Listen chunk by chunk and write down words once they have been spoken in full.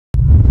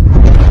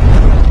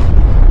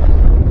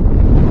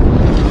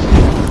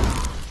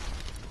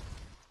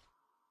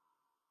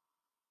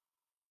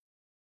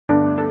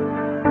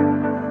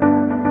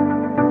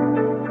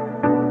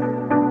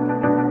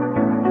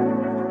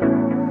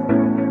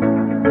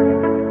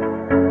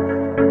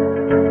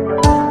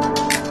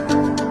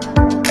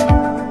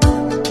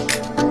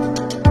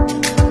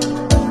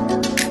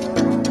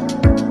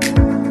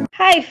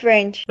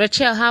friend.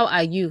 Rachel, how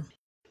are you?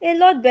 A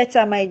lot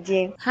better, my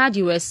dear. Heard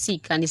you were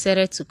sick and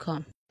decided to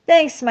come.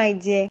 Thanks, my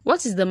dear.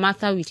 What is the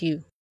matter with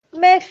you?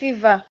 Mare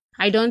fever.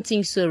 I don't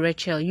think so,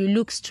 Rachel. You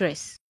look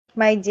stressed.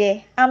 My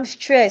dear, I'm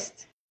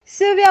stressed.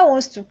 Sylvia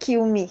wants to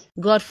kill me.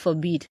 God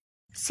forbid.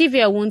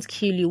 Sylvia won't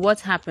kill you. What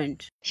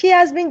happened? She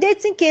has been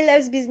dating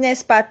Caleb's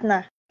business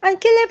partner,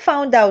 and Caleb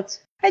found out.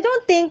 I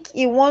don't think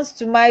he wants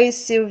to marry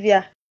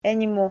Sylvia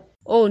anymore.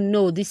 Oh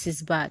no, this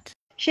is bad.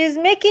 She's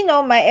making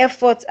all my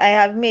efforts I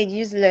have made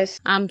useless.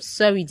 I'm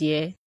sorry,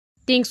 dear.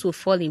 Things will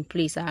fall in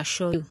place, I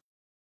assure you.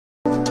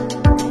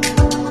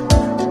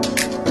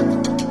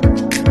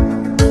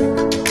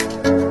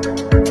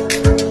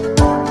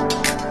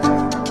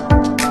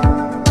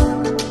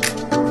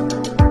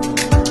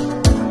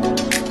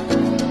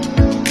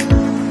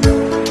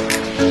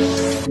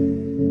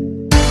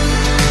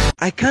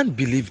 I can't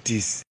believe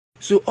this.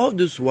 So all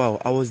this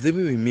while I was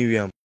living with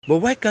Miriam, but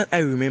why can't I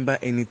remember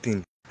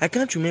anything? I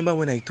can't remember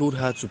when I told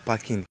her to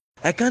pack in.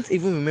 I can't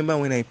even remember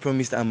when I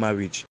promised her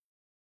marriage.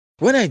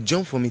 When I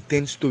jumped from a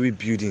 10-story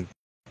building,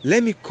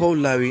 let me call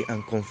Larry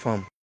and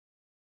confirm.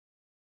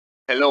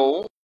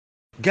 Hello?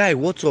 Guy,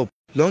 what's up?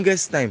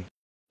 Longest time.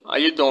 Are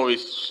you done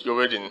with your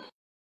wedding?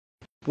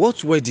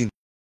 What wedding?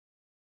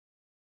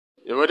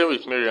 Your wedding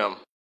with Miriam.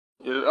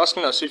 You're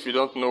asking as if you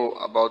don't know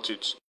about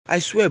it. I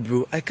swear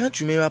bro, I can't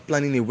remember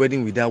planning a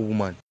wedding with that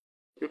woman.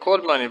 You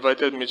called me and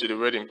invited me to the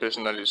wedding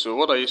personally, so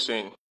what are you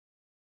saying?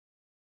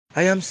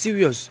 I am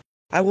serious.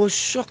 I was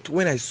shocked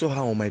when I saw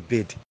her on my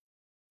bed.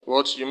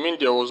 What? You mean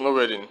there was no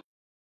wedding?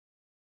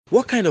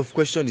 What kind of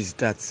question is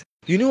that?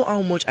 You know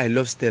how much I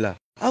love Stella.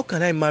 How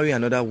can I marry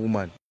another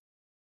woman?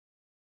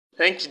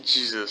 Thank you,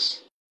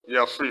 Jesus. You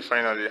are free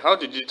finally. How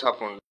did it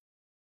happen?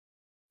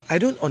 I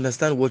don't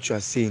understand what you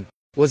are saying.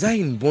 Was I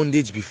in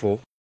bondage before?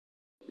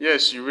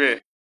 Yes, you were.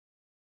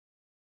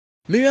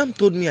 Miriam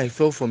told me I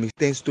fell from a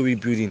 10-story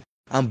building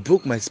and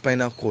broke my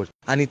spinal cord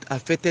and it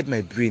affected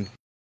my brain.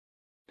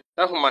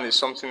 That woman is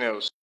something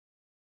else.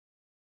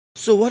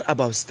 So what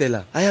about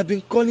Stella? I have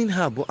been calling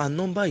her but her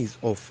number is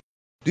off.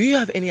 Do you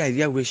have any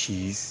idea where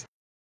she is?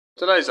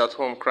 Stella is at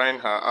home crying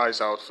her eyes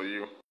out for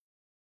you.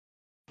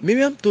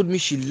 Miriam told me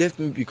she left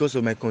me because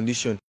of my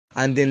condition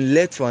and then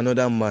left for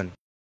another man.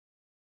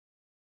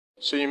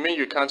 So you mean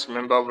you can't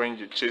remember when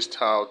you chased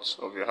her out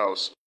of your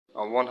house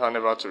and warned her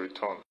never to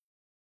return?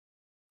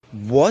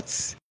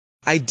 What?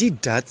 I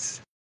did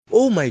that?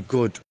 Oh my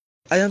God.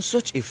 I am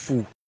such a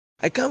fool.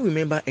 I can't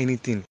remember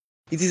anything.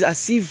 It is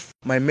as if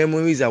my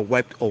memories are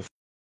wiped off.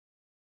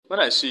 When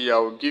I see you, I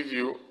will give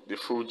you the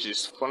full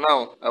gist. For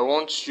now, I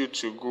want you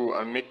to go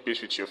and make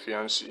peace with your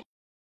fiancé.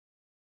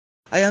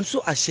 I am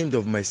so ashamed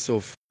of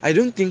myself. I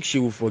don't think she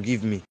will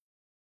forgive me.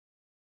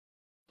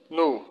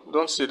 No,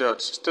 don't say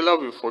that. Stella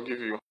will forgive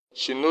you.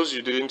 She knows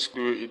you didn't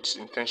do it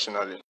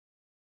intentionally.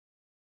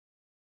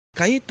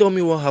 Can you tell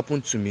me what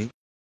happened to me?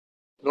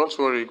 Don't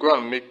worry, go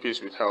and make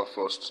peace with her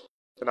first.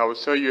 Then I will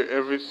tell you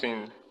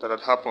everything that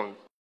had happened.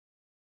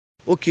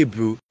 Okay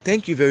bro,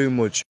 thank you very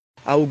much.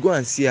 I will go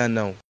and see her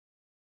now.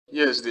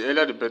 Yes, the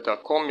earlier the better.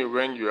 Call me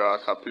when you are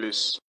at her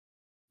place.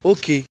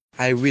 Okay,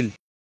 I will.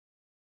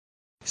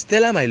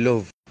 Stella my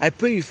love, I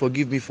pray you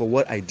forgive me for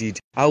what I did.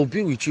 I will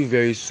be with you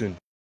very soon.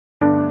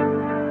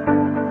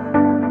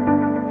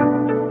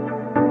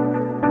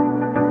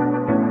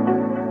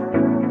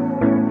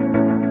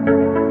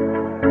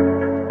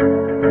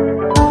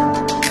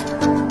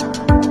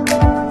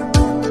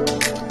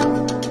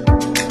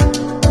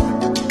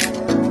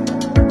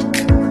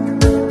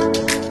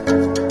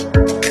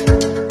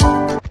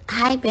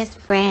 Hi, best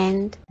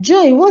friend.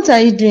 Joy, what are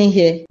you doing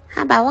here?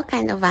 How about what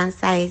kind of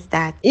answer is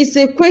that? It's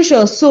a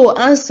question, so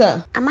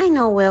answer. Am I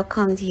not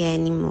welcomed here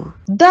anymore?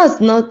 That's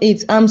not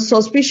it. I'm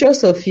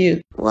suspicious of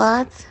you.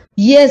 What?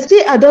 Yes,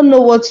 see, I don't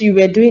know what you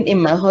were doing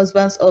in my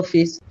husband's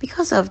office.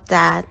 Because of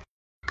that,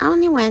 I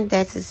only went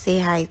there to say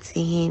hi to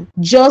him.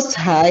 Just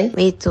hi?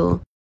 Wait,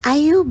 oh, are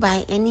you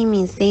by any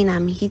means saying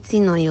I'm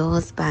hitting on your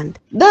husband?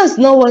 That's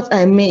not what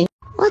I mean.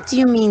 What do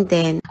you mean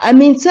then? I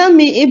mean, tell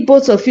me if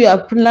both of you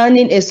are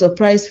planning a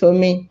surprise for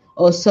me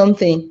or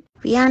something.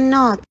 We are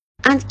not.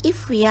 And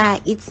if we are,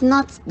 it's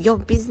not your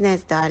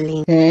business,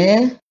 darling.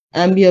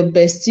 I'm your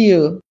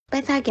bestie.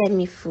 Better get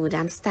me food.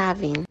 I'm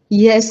starving.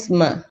 Yes,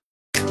 ma.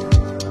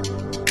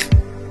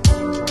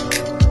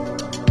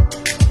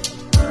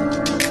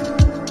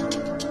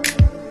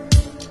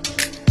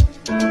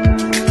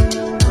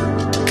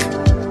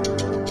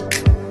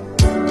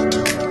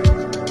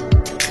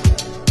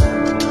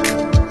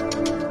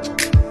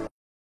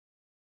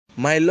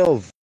 My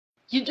love,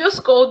 You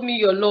just called me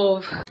your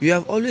love. you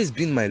have always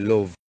been my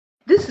love.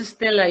 This is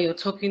Stella you're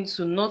talking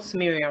to, not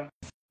Miriam.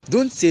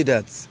 Don't say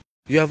that.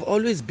 You have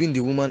always been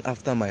the woman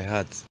after my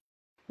heart.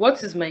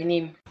 What is my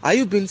name? Are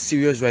you being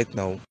serious right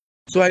now?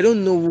 So I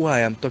don't know who I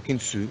am talking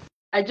to.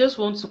 I just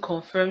want to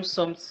confirm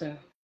something.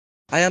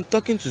 I am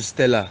talking to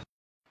Stella.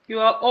 You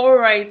are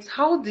alright.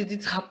 How did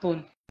it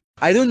happen?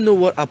 I don't know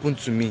what happened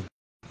to me.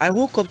 I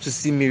woke up to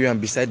see Miriam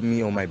beside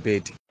me on my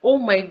bed. Oh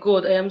my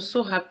God, I am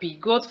so happy.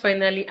 God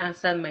finally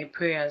answered my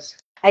prayers.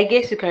 I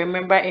guess you can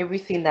remember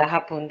everything that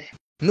happened.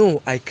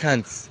 No, I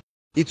can't.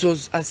 It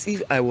was as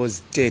if I was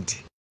dead.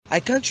 I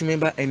can't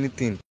remember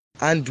anything.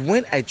 And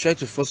when I try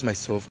to force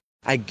myself,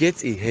 I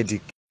get a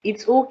headache.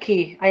 It's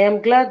okay. I am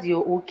glad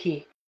you're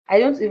okay. I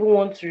don't even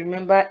want to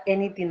remember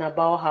anything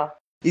about her.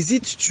 Is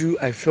it true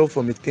I fell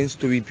from a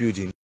 10-story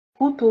building?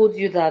 Who told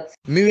you that?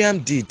 Miriam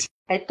did.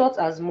 I thought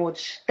as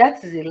much.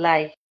 That is a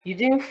lie. You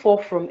didn't fall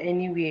from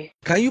anywhere.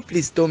 Can you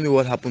please tell me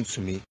what happened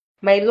to me?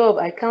 My love,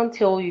 I can't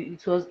tell you.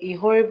 It was a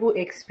horrible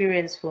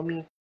experience for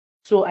me.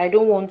 So I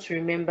don't want to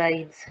remember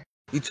it.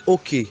 It's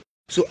okay.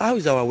 So how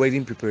is our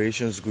wedding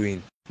preparations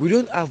going? We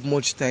don't have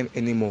much time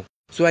anymore.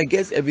 So I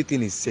guess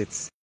everything is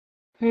set.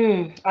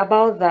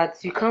 About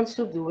that, you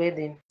cancelled the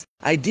wedding.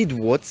 I did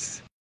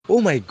what?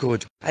 Oh my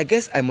god, I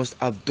guess I must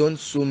have done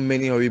so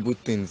many horrible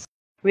things.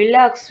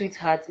 Relax,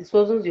 sweetheart. It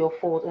wasn't your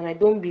fault and I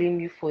don't blame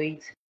you for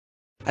it.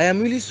 I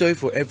am really sorry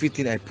for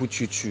everything I put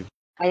you through.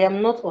 I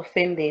am not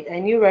offended. I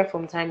knew right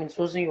from time it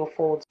wasn't your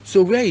fault.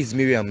 So where is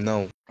Miriam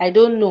now? I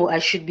don't know. I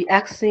should be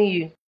asking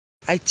you.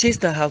 I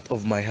chased her out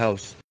of my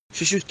house.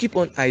 She should keep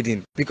on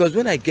hiding because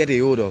when I get a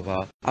hold of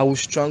her, I will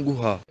strangle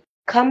her.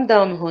 Calm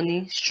down,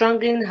 honey.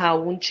 Strangling her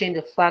won't change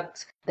the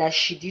fact that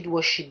she did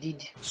what she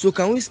did. So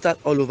can we start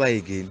all over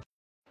again?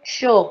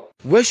 Sure.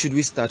 Where should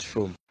we start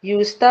from? You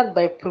will start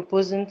by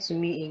proposing to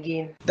me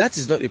again. That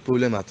is not a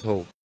problem at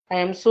all. I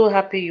am so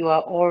happy you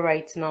are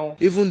alright now.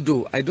 Even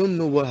though I don't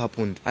know what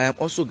happened, I am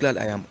also glad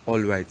I am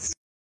alright.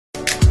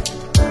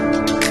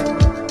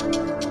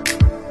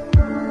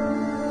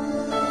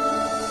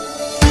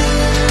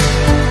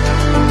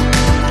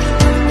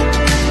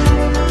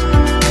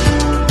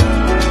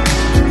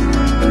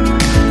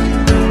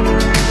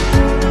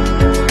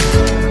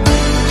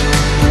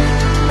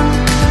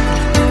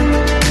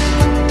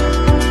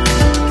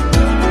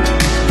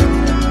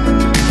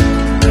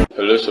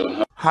 Hello,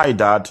 son. Hi,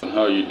 Dad.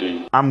 How are you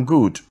doing? I'm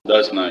good.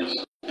 That's nice.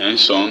 And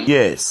son?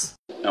 Yes.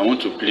 I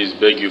want to please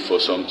beg you for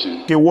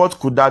something. Okay, what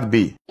could that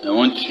be? I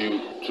want you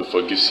to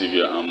forgive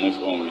Sylvia and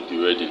move on with the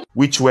wedding.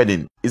 Which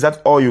wedding? Is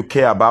that all you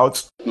care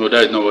about? No,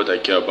 that is not what I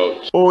care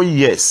about. Oh,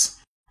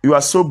 yes. You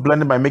are so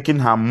blinded by making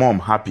her mom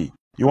happy.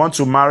 You want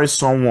to marry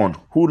someone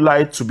who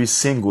lied to be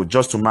single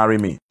just to marry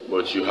me.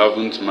 But you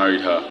haven't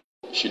married her.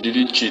 She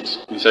didn't cheat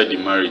inside the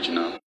marriage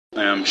now.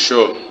 I am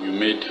sure you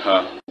made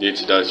her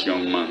date that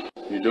young man.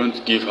 You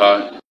don't give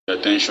her the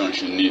attention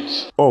she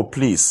needs. Oh,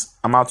 please.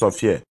 I'm out of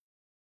here.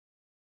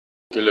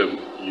 Caleb,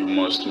 you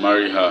must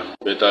marry her.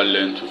 Better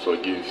learn to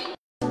forgive.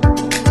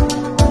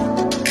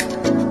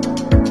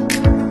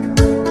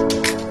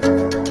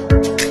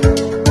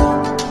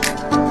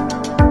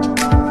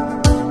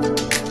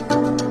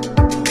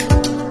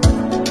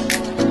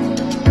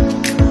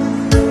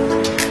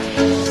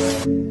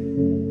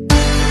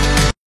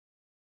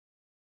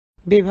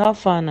 Babe, how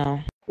far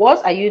now?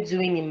 What are you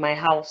doing in my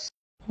house?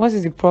 What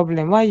is the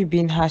problem? Why are you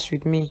being harsh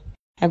with me?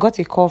 I got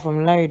a call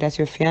from Larry that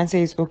your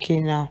fiancé is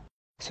okay now.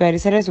 So I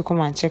decided to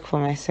come and check for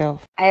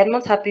myself. I am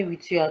not happy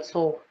with you at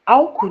all.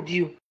 How could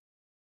you?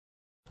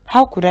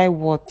 How could I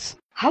what?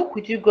 How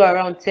could you go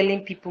around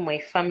telling people my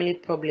family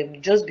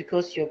problem just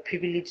because you're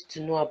privileged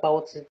to know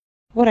about it?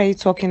 What are you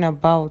talking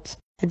about?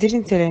 I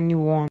didn't tell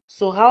anyone.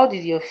 So how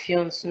did your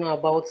fiancé know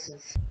about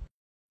it?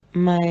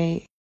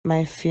 My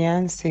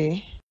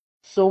fiancé?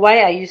 So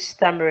why are you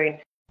stammering?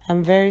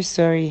 I'm very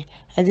sorry.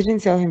 I didn't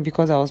tell him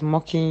because I was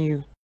mocking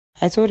you.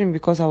 I told him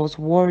because I was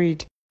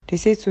worried. They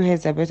say 2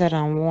 heads are better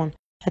than 1.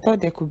 I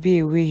thought there could be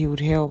a way he would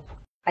help.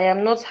 I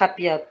am not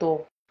happy at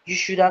all. You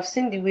should have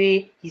seen the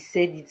way he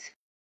said it.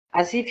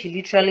 As if he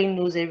literally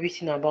knows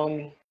everything about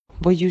me.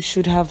 But you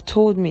should have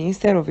told me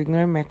instead of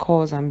ignoring my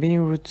calls and being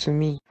rude to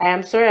me. I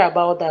am sorry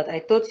about that. I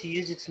thought you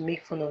used it to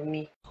make fun of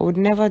me. I would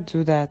never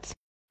do that.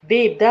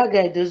 Babe, that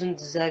guy doesn't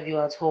deserve you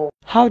at all.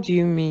 How do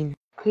you mean?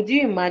 Could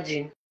you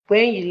imagine?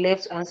 When you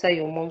left to answer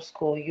your mom's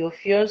call, your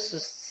fiancé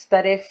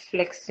started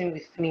flexing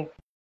with me.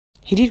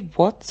 He did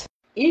what?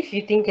 If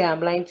you think I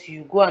am lying to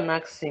you, go and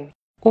ask him.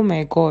 Oh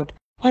my god,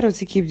 why does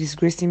he keep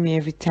disgracing me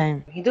every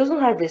time? He doesn't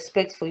have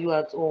respect for you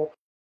at all.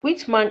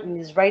 Which man in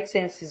his right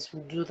senses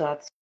would do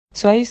that?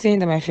 So are you saying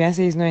that my fiancé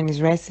is not in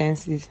his right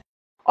senses?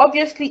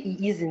 Obviously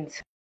he isn't.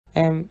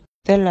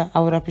 Stella, I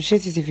would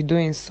appreciate it if you don't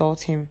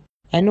insult him.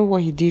 I know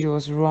what he did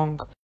was wrong,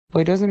 but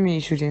it doesn't mean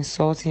you should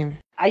insult him.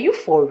 Are you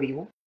for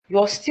real?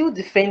 You're still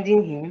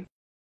defending him?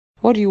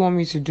 What do you want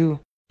me to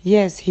do?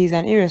 Yes, he's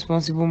an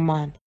irresponsible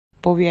man,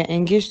 but we are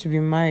engaged to be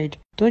married.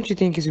 Don't you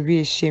think it would be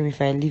a shame if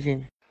I leave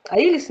him? Are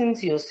you listening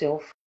to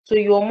yourself? So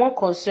you are more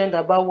concerned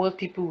about what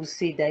people will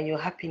say than your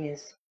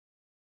happiness?